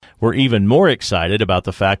we're even more excited about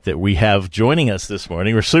the fact that we have joining us this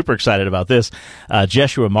morning. We're super excited about this.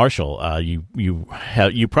 Jeshua Marshall.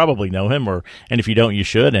 You probably know him, and if you don't, you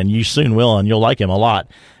should, and you soon will, and you'll like him a lot.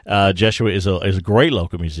 Jeshua is a great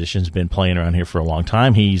local musician. He's been playing around here for a long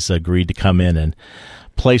time. He's agreed to come in and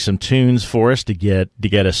play some tunes for us to get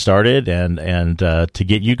us started and to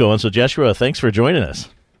get you going. So, Jeshua, thanks for joining us.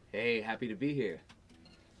 Hey, happy to be here.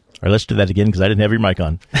 All right, let's do that again because I didn't have your mic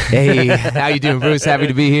on. Hey, how you doing, Bruce? Happy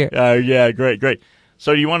to be here. Yeah, great.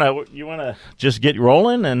 So you wanna just get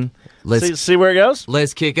rolling and see where it goes?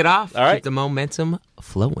 Let's kick it off. All right, keep the momentum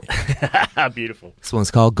flowing. Beautiful. This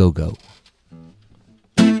one's called Go Go.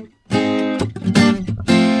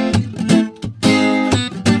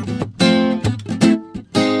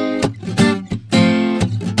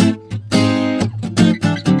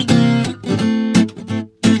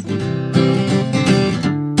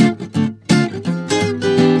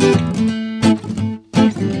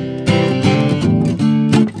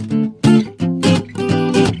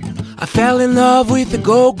 Fell in love with a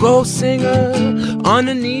go-go singer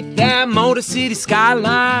underneath that Motor City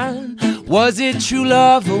skyline. Was it true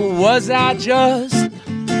love or was I just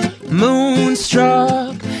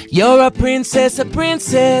moonstruck? You're a princess,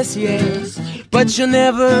 yes, but you'll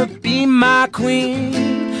never be my queen.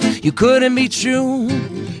 You couldn't be true,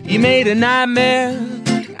 you made a nightmare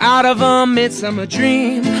out of a midsummer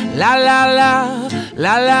dream. La la la,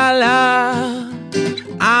 la la la,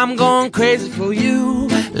 I'm going crazy for you.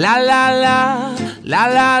 La la la, la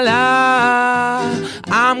la la,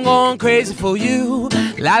 I'm going crazy for you.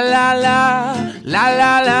 La la la, la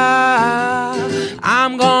la la,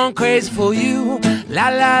 I'm going crazy for you. La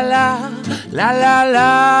la la, la la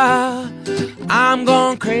la, I'm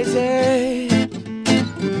going crazy.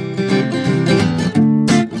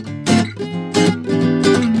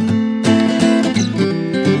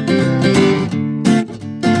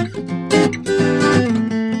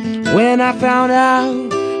 When I found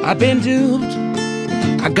out I've been duped,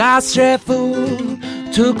 I got strep food.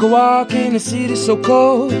 Took a walk in the city so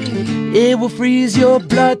cold, it will freeze your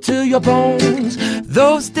blood to your bones.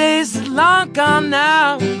 Those days are long gone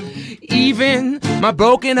now, even my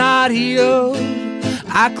broken heart healed.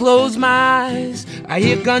 I close my eyes, I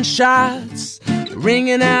hear gunshots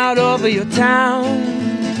ringing out over your town.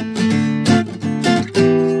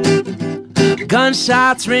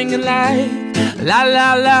 Gunshots ringing like la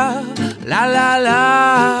la la, la la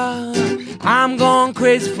la, I'm going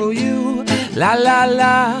crazy for you. La la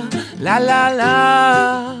la, la la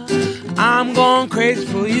la, I'm going crazy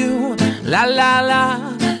for you. La la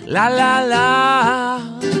la, la la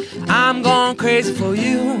la, I'm going crazy for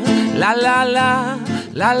you. La la la,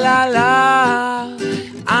 la la la,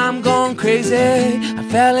 I'm going crazy. I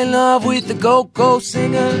fell in love with the go-go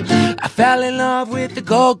singer. I fell in love with the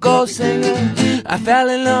go-go singer. I fell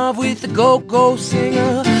in love with the go-go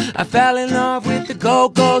singer. I fell in love with the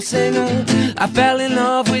go-go singer. I fell in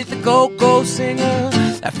love with the go-go singer.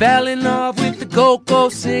 I fell in love with the go-go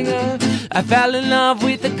singer. I fell in love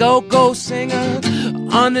with the go-go singer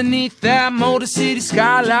underneath that Motor City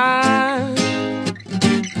skyline.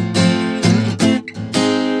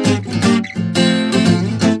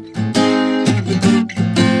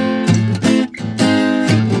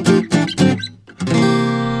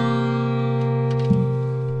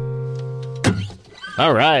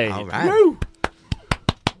 All right. Woo.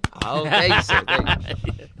 Oh, thanks, sir.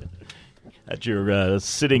 That's your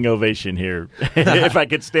sitting ovation here. If I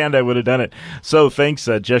could stand, I would have done it. So thanks,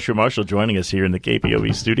 Jeshua Marshall, joining us here in the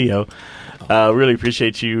KPOV studio. Really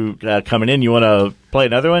appreciate you coming in. You want to play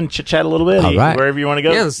another one, chit-chat a little bit? All right. Wherever you want to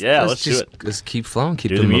go? Yeah, let's do it. Let's keep flowing.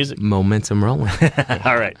 Keep the music. Momentum rolling.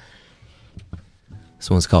 All right. This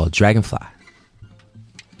one's called Dragonfly.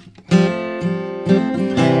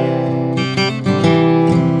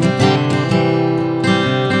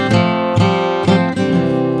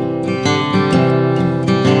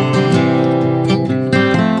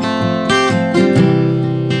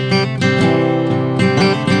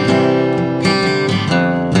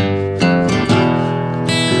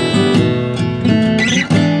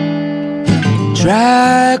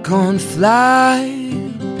 Dragonfly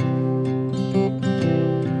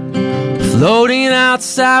floating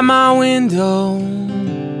outside my window.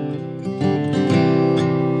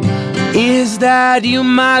 Is that you,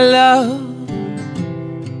 my love?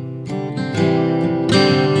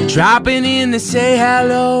 Dropping in to say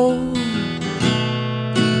hello.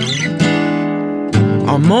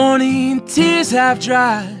 Our morning tears have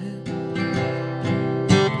dried,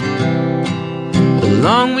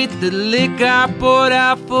 along with the liquor I poured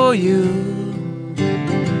out for you.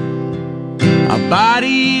 Our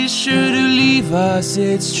body is sure to leave us,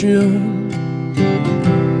 it's true.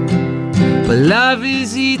 Love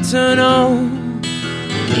is eternal,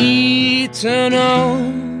 eternal.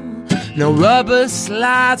 No rubber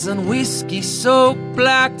slides on whiskey-soaked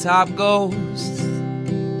blacktop ghosts.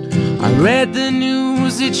 I read the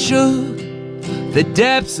news, it shook the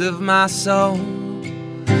depths of my soul.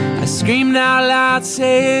 I screamed out loud,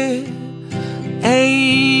 said,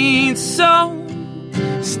 ain't so.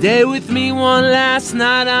 Stay with me one last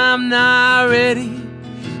night, I'm not ready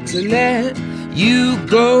to let you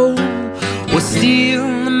go. Was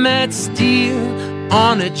still the met steel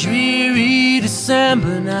on a dreary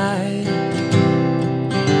December night.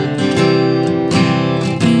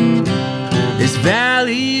 This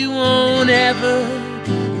valley won't ever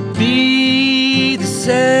be the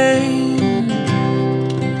same.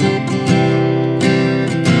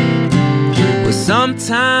 Well,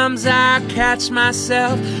 sometimes I catch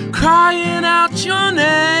myself crying out your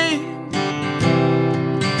name.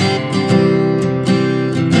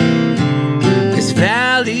 This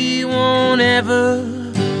valley won't ever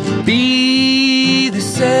be the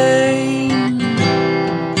same.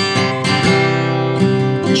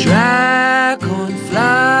 Dragonfly,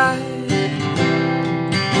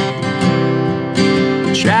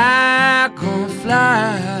 dragonfly,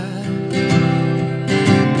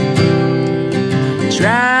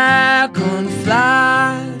 dragonfly.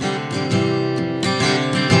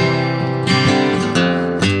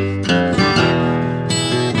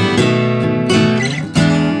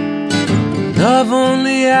 Love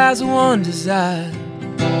only has one desire,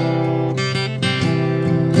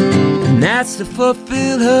 and that's to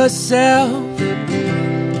fulfill herself.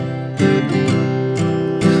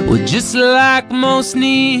 Well, just like most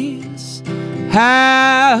needs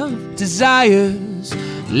have desires,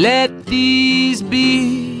 let these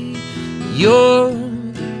be your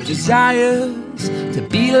desires, to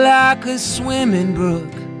be like a swimming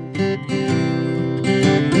brook.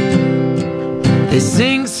 It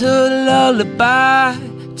sings her lullaby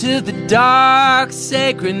to the dark,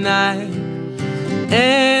 sacred night,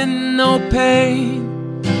 and no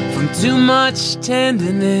pain from too much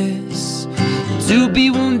tenderness, to be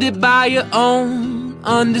wounded by your own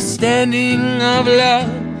understanding of love,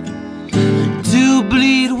 to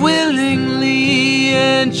bleed willingly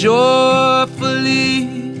and joyfully,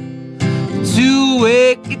 to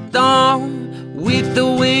wake at dawn with the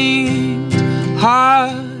winged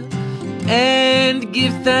heart and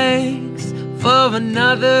give thanks for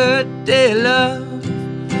another day of love,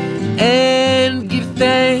 and give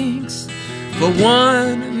thanks for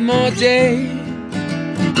one more day.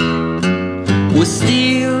 We're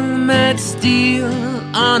still met steel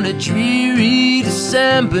on a dreary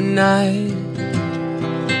December night.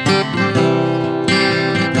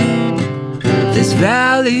 This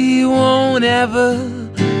valley won't ever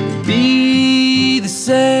be the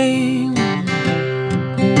same.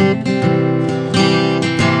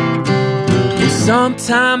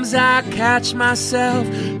 Sometimes I catch myself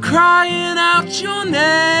crying out your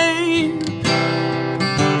name.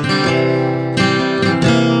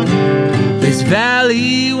 This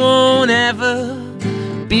valley won't ever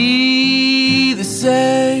be the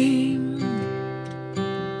same.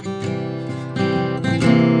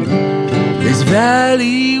 This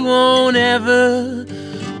valley won't ever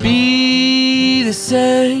be the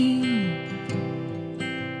same.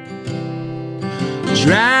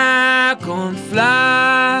 Dragonfly,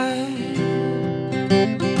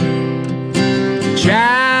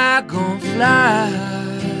 dragonfly,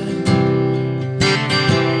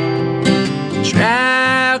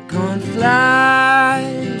 dragonfly,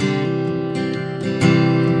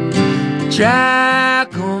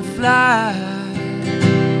 dragonfly,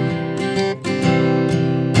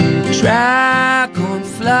 dragonfly.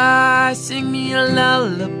 Sing me a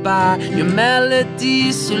lullaby, your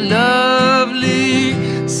melody's so lovely.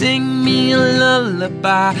 Sing me a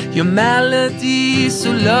lullaby, your melody's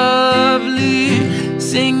so lovely.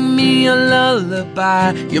 Sing me a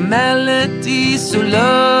lullaby, your melody's so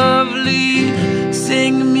lovely.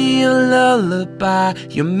 Sing me a lullaby,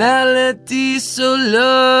 your melody's so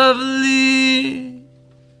lovely.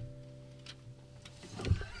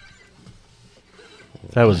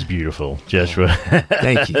 That was beautiful, Joshua.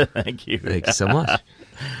 Thank you. Thank you. Thank you so much.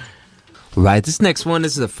 Right, this next one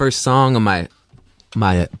is the first song on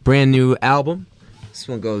my brand new album. This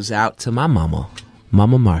one goes out to my mama,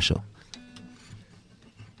 Mama Marshall.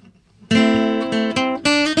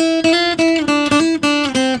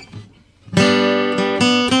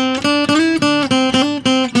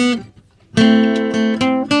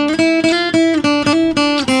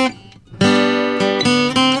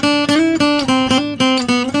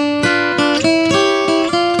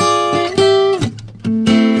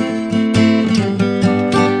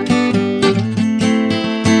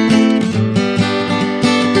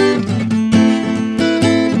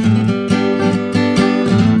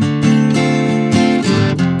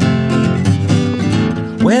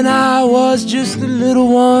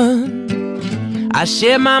 I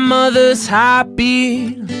shared my mother's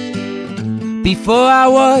heartbeat before I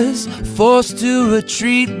was forced to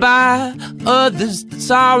retreat by others'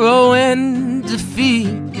 sorrow and defeat.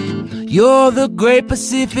 You're the great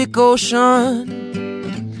Pacific Ocean.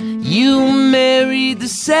 You married the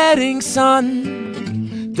setting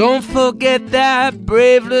sun. Don't forget that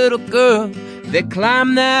brave little girl that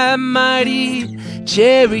climbed that mighty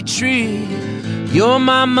cherry tree. You're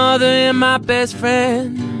my mother and my best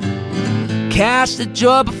friend. Catch the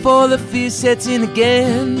joy before the fear sets in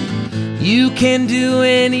again. You can do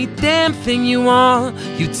any damn thing you want.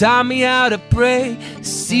 You taught me how to pray,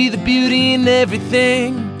 see the beauty in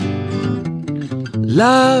everything.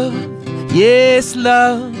 Love, yes,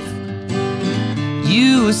 love.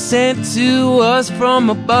 You were sent to us from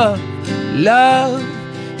above. Love,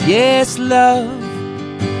 yes, love.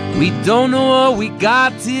 We don't know what we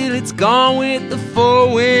got till it's gone with the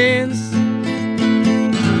four winds.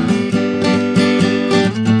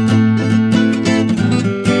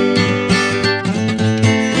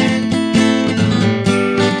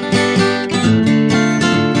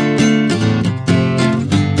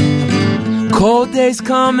 Cold days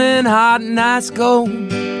come and hot nights go.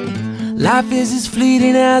 Life is as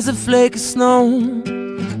fleeting as a flake of snow.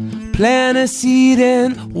 Plant a seed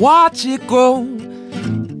and watch it grow.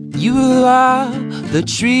 You are the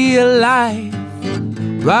tree of life.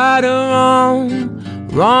 Right or wrong,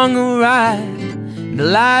 wrong or right. The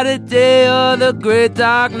light of day or the great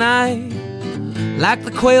dark night. Like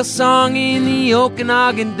the quail song in the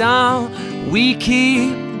Okanagan dawn, we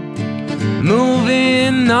keep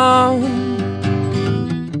moving on.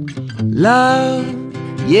 Love,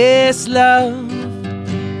 yes, love.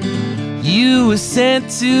 You were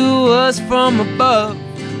sent to us from above.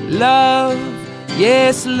 Love,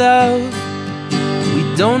 yes, love.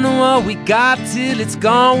 We don't know what we got till it's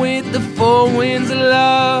gone with the four winds of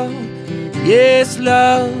love. Yes,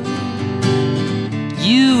 love.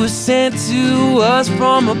 You were sent to us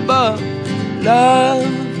from above. Love,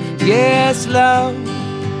 yes, love.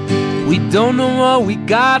 We don't know what we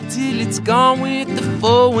got till it's gone with the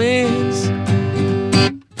four winds.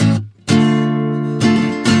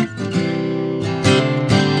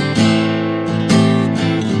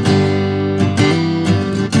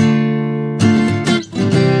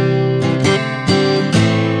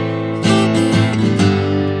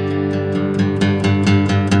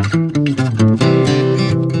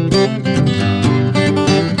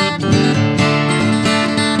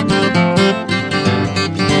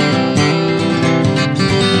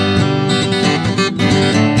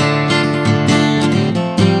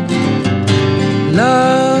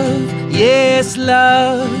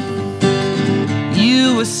 Love,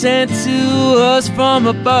 you were sent to us from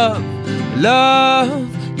above. Love,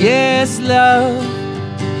 yes, love.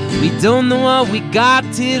 We don't know what we got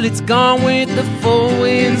till it's gone with the four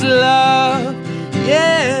winds. Love,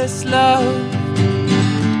 yes, love.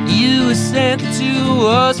 You were sent to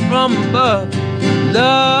us from above.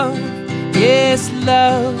 Love, yes,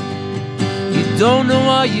 love. You don't know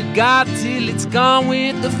what you got till it's gone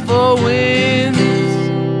with the four winds.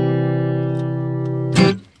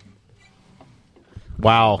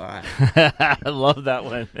 Wow. I love that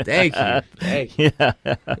one. Thank you. Thank you. Yeah.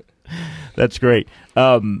 That's great.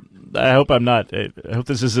 I hope I'm not, I hope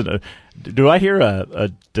this isn't do I hear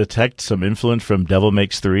detect some influence from Devil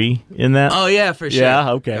Makes 3 in that? Oh, yeah, for sure.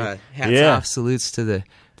 Yeah, okay. Hats off, salutes to the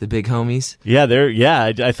big homies. Yeah,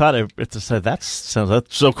 I thought that sounds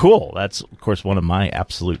so cool. That's, of course, one of my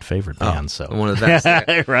absolute favorite bands. So one of the best.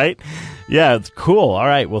 Yeah. Right? Yeah, it's cool. All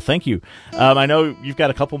right. Well, thank you. I know you've got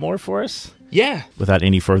a couple more for us. Yeah. Without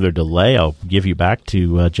any further delay, I'll give you back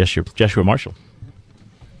to Joshua Marshall.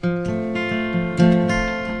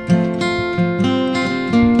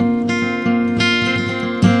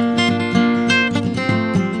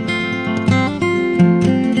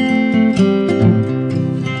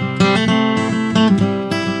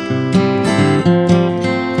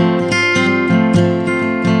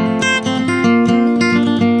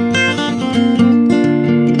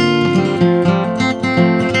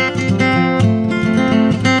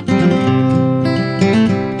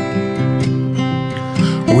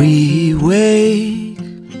 We wake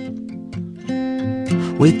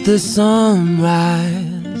with the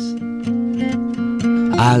sunrise.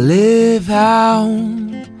 I live how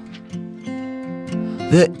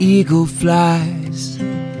the eagle flies,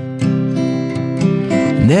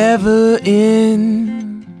 never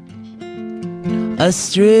in a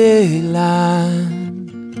straight line,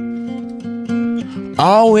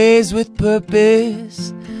 always with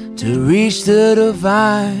purpose to reach the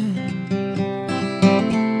divine.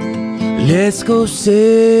 Let's go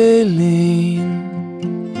sailing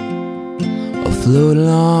Float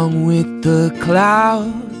along with the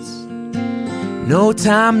clouds, no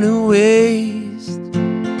time to waste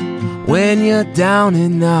when you're down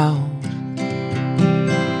and out.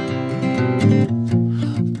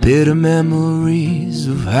 Bitter memories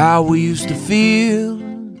of how we used to feel.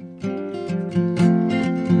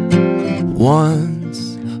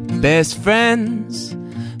 Once best friends,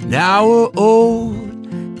 now we're old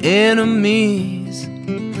enemies.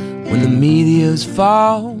 When the meteors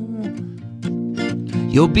fall,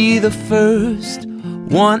 you'll be the first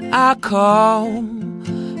one I call.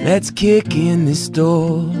 Let's kick in this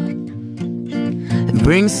door and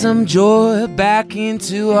bring some joy back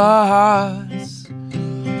into our hearts.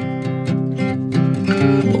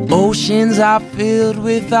 Oceans are filled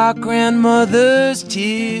with our grandmother's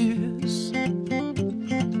tears.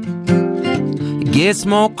 It gets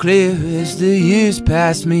more clear as the years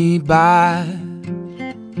pass me by.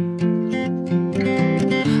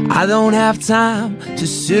 I don't have time to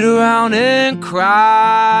sit around and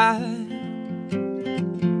cry.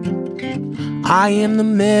 I am the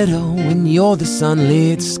meadow and you're the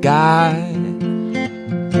sunlit sky.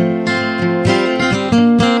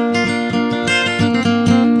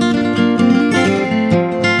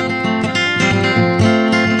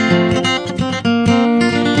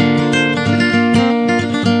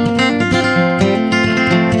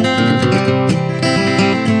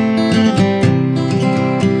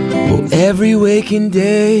 Every waking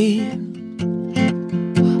day,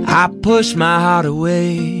 I push my heart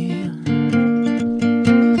away,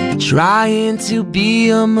 trying to be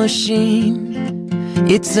a machine.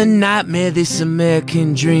 It's a nightmare, this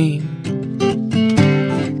American dream.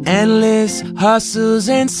 Endless hustles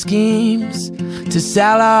and schemes to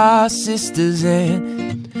sell our sisters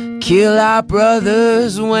and kill our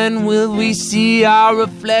brothers. When will we see our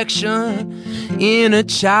reflection in a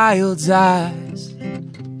child's eyes?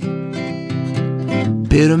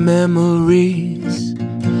 Bitter memories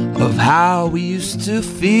of how we used to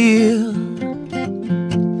feel.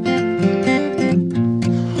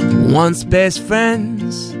 Once best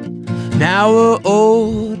friends, now we're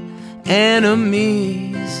old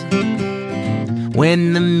enemies.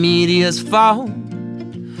 When the meteors fall,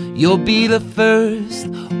 you'll be the first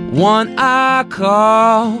one I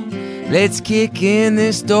call. Let's kick in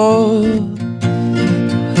this door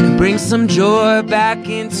and bring some joy back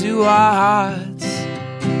into our hearts.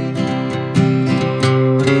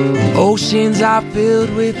 Oceans are filled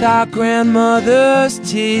with our grandmother's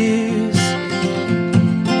tears.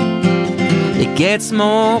 It gets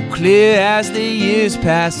more clear as the years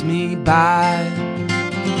pass me by.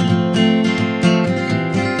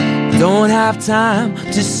 Don't have time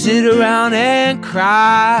to sit around and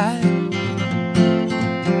cry.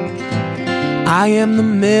 I am the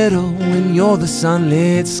middle and you're the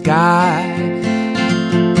sunlit sky.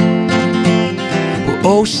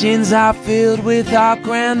 Oceans are filled with our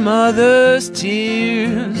grandmother's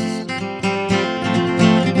tears.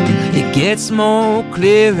 It gets more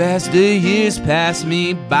clear as the years pass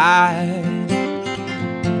me by.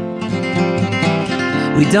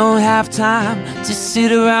 We don't have time to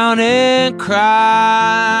sit around and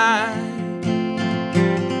cry.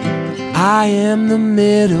 I am the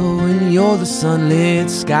middle and you're the sunlit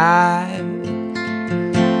sky.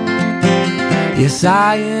 Yes,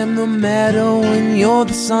 I am the meadow and you're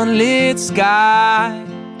the sunlit sky.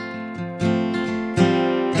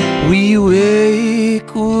 We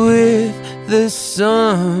wake with the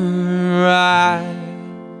sunrise.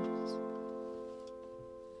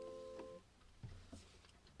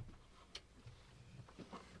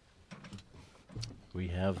 We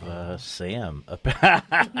have Sam. Oh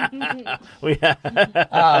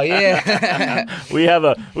yeah. we have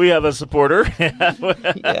a supporter.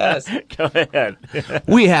 Yes. Go ahead.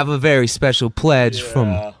 We have a very special pledge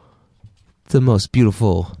from the most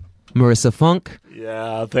beautiful Marissa Funk.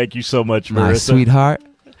 Yeah, thank you so much, Marissa. My sweetheart.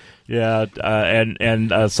 Yeah,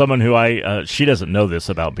 and someone who she doesn't know this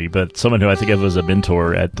about me, but someone who I think of as a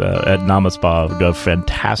mentor at Namaspa, a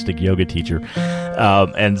fantastic yoga teacher,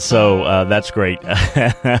 and so that's great.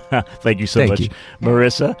 Thank you so much,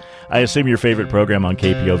 Marissa. I assume your favorite program on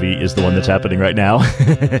KPOV is the one that's happening right now.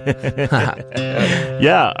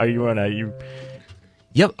 Yeah, are you on you?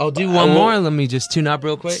 Yep, I'll do one more. Let me just tune up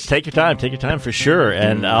real quick. Take your time for sure,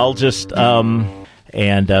 and I'll just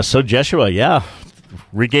so Jeshua, yeah.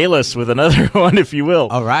 Regale us with another one, if you will.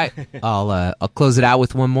 All right. I'll close it out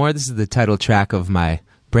with one more. This is the title track of my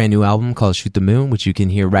brand new album called Shoot the Moon, which you can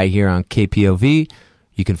hear right here on KPOV.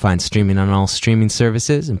 You can find streaming on all streaming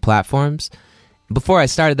services and platforms. Before I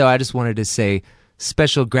started, though, I just wanted to say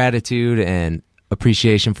special gratitude and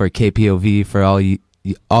appreciation for KPOV for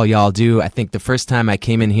all y'all do. I think the first time I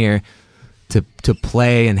came in here, to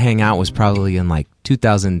play and hang out was probably in like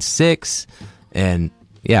 2006, and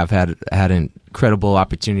yeah, I've had an incredible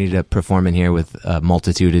opportunity to perform in here with a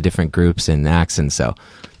multitude of different groups and acts, and so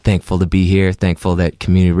thankful to be here. Thankful that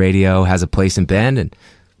community radio has a place in Bend, and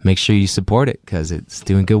make sure you support it because it's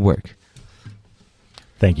doing good work.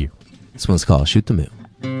 Thank you. This one's called "Shoot the Moon."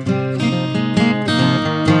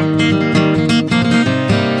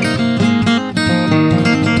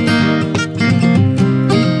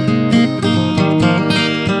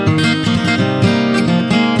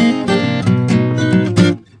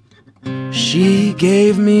 She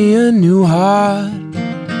gave me a new heart.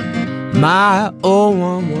 My old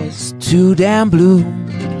one was too damn blue.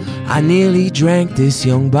 I nearly drank this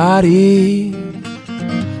young body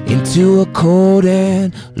into a cold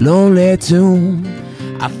and lonely tomb.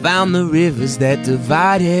 I found the rivers that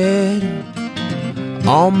divided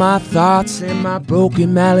all my thoughts and my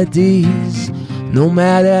broken melodies. No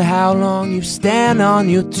matter how long you stand on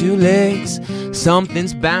your two legs,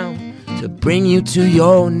 something's bound to bring you to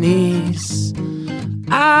your knees.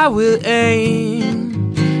 I will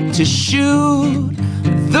aim to shoot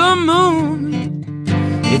the moon.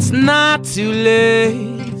 It's not too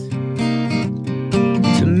late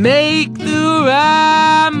to make the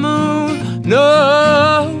right move.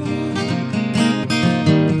 No.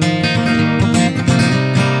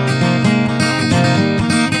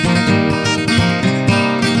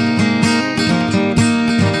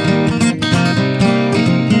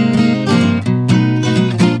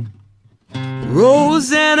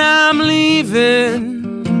 Rose, and I'm leaving.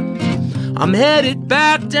 I'm headed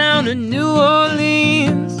back down to New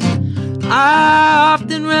Orleans. I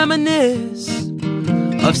often reminisce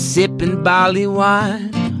of sipping barley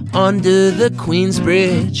wine under the Queens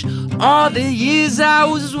Bridge. All the years I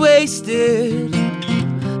was wasted,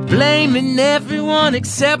 blaming everyone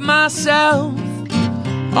except myself,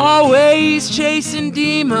 always chasing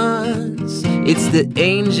demons. It's the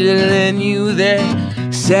angel in you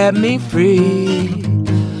that set me free.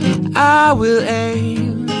 I will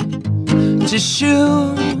aim to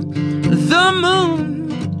shoot the moon.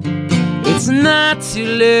 It's not too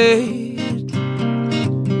late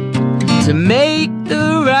to make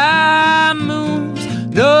the right moves.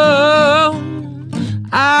 No,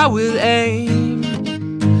 I will aim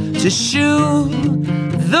to shoot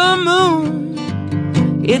the moon.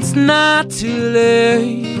 It's not too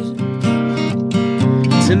late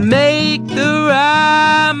to make the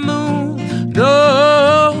right move.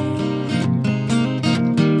 No.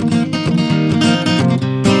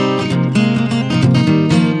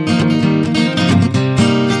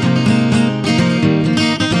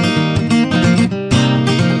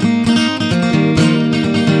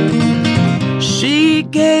 She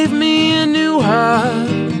gave me a new heart.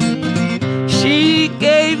 She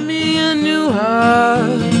gave me a new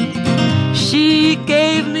heart. She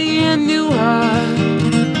gave me a new heart.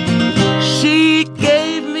 She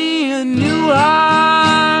gave me a new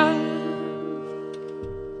heart.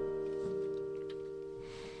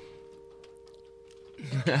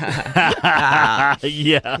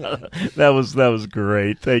 Yeah, that was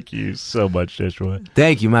great. Thank you so much, Joshua.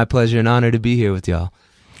 Thank you. My pleasure and honor to be here with y'all.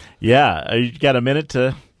 Yeah, you got a minute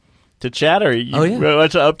to chat, or Oh, yeah.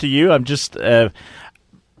 It's up to you. I'm just this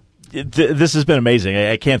has been amazing.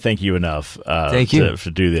 I can't thank you enough. Thank you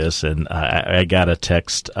to do this, and I got a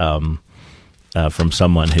text from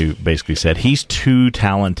someone who basically said he's too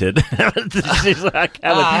talented. She's like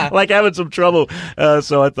having some trouble.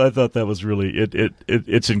 So I thought that was really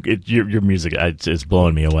your music. It's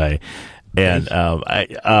blowing me away, and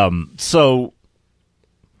so.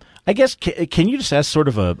 I guess can you just ask sort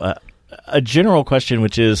of a general question,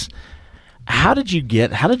 which is how did you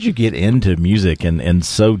get into music and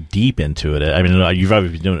so deep into it? I mean, you've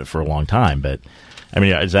obviously been doing it for a long time, but I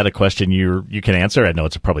mean, is that a question you can answer? I know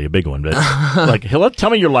it's probably a big one, but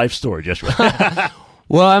tell me your life story, Joshua.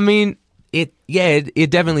 Well, I mean, it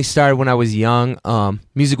definitely started when I was young.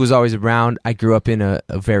 Music was always around. I grew up in a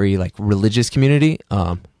very religious community,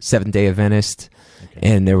 Seventh-day Adventist,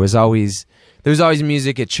 and there was always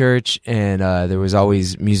music at church, and there was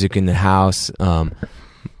always music in the house. When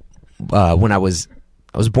I was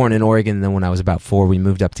born in Oregon, and then when I was about 4, we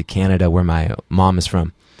moved up to Canada, where my mom is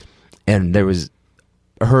from, and there was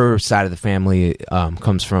her side of the family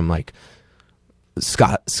comes from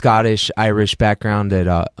Scottish, Irish background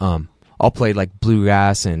that all played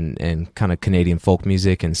bluegrass and kind of Canadian folk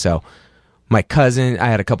music, and so. I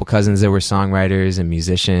had a couple cousins that were songwriters and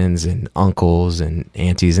musicians, and uncles and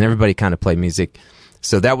aunties, and everybody kind of played music.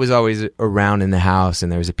 So that was always around in the house,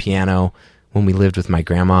 and there was a piano when we lived with my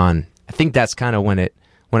grandma. And I think that's kind of when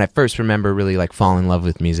I first remember really falling in love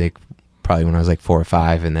with music, probably when I was 4 or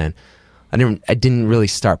 5. And then I didn't really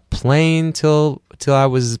start playing till I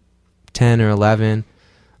was 10 or 11.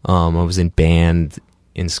 I was in band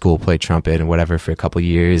in school, played trumpet and whatever for a couple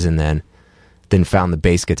years, and then found the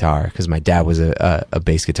bass guitar because my dad was a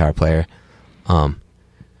bass guitar player, and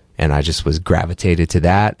I just was gravitated to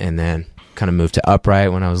that, and then kind of moved to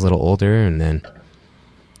upright when I was a little older, and then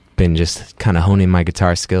been just kind of honing my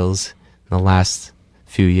guitar skills in the last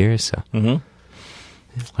few years. So.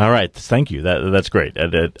 Mm-hmm. All right, thank you. That's great.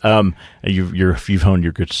 You've honed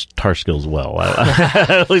your guitar skills well.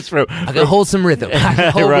 At least I can hold some rhythm. I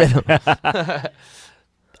can hold rhythm.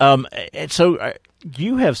 So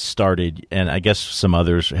you have started, and I guess some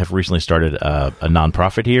others have recently started a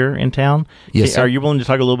nonprofit here in town. Yes, sir. Are you willing to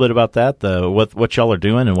talk a little bit about that? What y'all are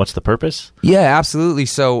doing and what's the purpose? Yeah, absolutely.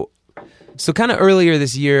 So kind of earlier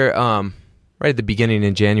this year, right at the beginning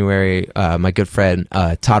in January, my good friend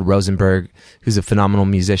Todd Rosenberg, who's a phenomenal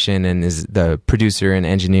musician and is the producer and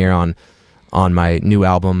engineer on my new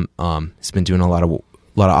album, has been doing a lot of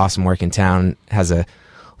awesome work in town. Has a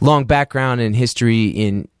long background and history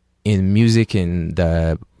in music and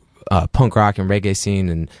the punk rock and reggae scene,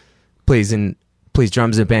 and plays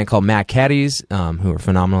drums in a band called Mad Caddies, who are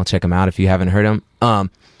phenomenal. Check them out if you haven't heard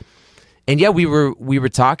them. And yeah, we were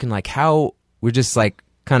talking like how we're just like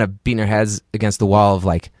kind of beating our heads against the wall of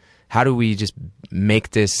like, how do we just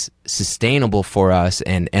make this sustainable for us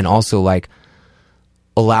and also like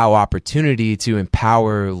allow opportunity to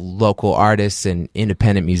empower local artists and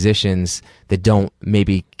independent musicians that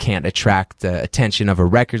can't attract the attention of a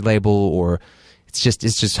record label, or it's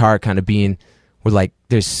just hard kind of being, we're like,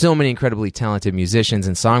 there's so many incredibly talented musicians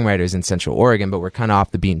and songwriters in Central Oregon, but we're kind of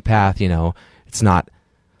off the beaten path. It's not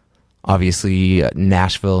obviously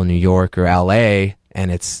Nashville, New York, or LA, and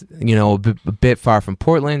it's a bit far from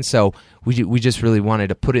Portland. So we just really wanted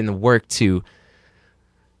to put in the work to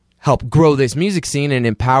help grow this music scene and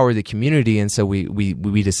empower the community. And so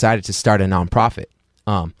we decided to start a nonprofit.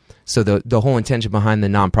 So the whole intention behind the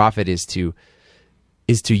nonprofit is to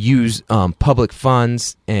use public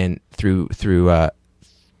funds and through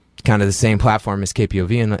kind of the same platform as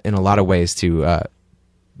KPOV in a lot of ways to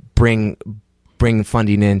bring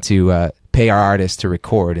funding in to pay our artists to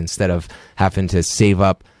record instead of having to save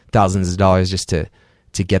up thousands of dollars just to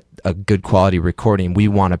get a good quality recording. We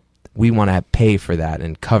want to pay for that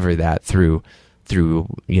and cover that through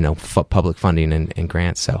public funding and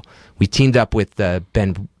grants. So we teamed up with the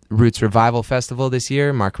Ben Roots Revival Festival this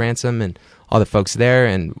year, Mark Ransom and all the folks there,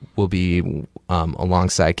 and we'll be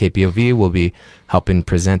alongside KPOV. We'll be helping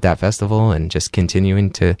present that festival and just continuing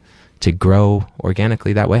to grow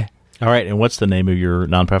organically that way. All right, and what's the name of your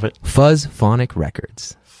nonprofit? Fuzz Phonic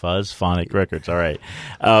Records. Fuzz Phonic Records. All right,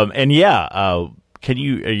 can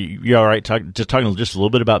you all right? Talking just a little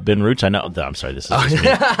bit about Ben Roots. I know. I'm sorry. This is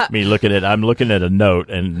just me looking at. I'm looking at a note,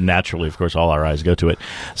 and naturally, of course, all our eyes go to it.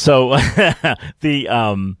 So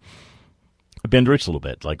the Ben Roots a little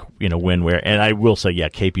bit, like when, where, and I will say, yeah,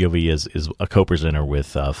 KPOV is a co-presenter with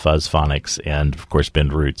Fuzz Phonics and of course Ben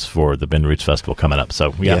Roots for the Ben Roots Festival coming up.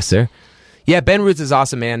 So yeah. Yes, sir. Yeah, Ben Roots is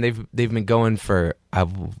awesome, man. They've been going for I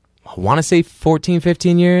want to say 14,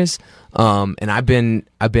 15 years, and I've been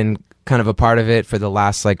kind of a part of it for the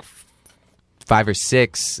last like 5 or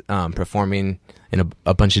 6, performing in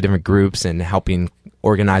a bunch of different groups and helping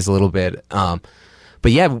organize a little bit. But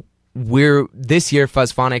yeah, this year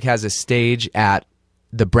Fuzz Phonic has a stage at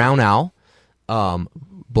the Brown Owl,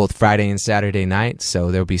 both Friday and Saturday night. So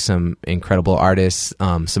there'll be some incredible artists,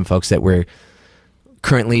 some folks that we're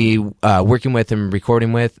currently working with and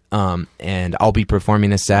recording with, and I'll be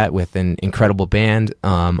performing a set with an incredible band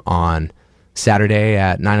on Saturday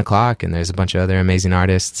at 9:00, and there's a bunch of other amazing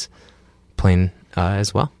artists playing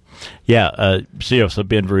as well. Yeah, so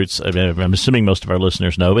Ben Roots, I'm assuming most of our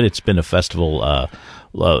listeners know, but it's been a festival, a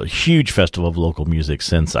huge festival of local music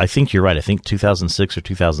since, I think you're right, I think 2006 or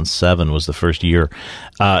 2007 was the first year.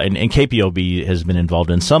 And KPOB has been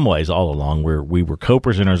involved in some ways all along, where we were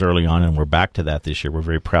co-presenters early on, and we're back to that this year. We're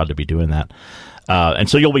very proud to be doing that. And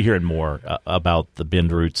so you'll be hearing more about the Ben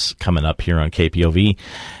Roots coming up here on KPOV.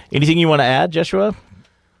 Anything you want to add, Joshua?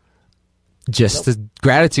 Just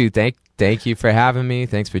gratitude. Thank you for having me.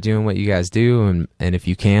 Thanks for doing what you guys do. And if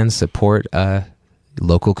you can, support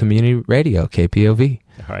local community radio, KPOV.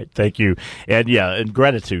 All right. Thank you. And yeah, and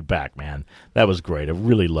gratitude back, man. That was great. I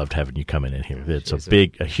really loved having you coming in here. It's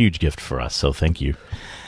a huge gift for us. So thank you.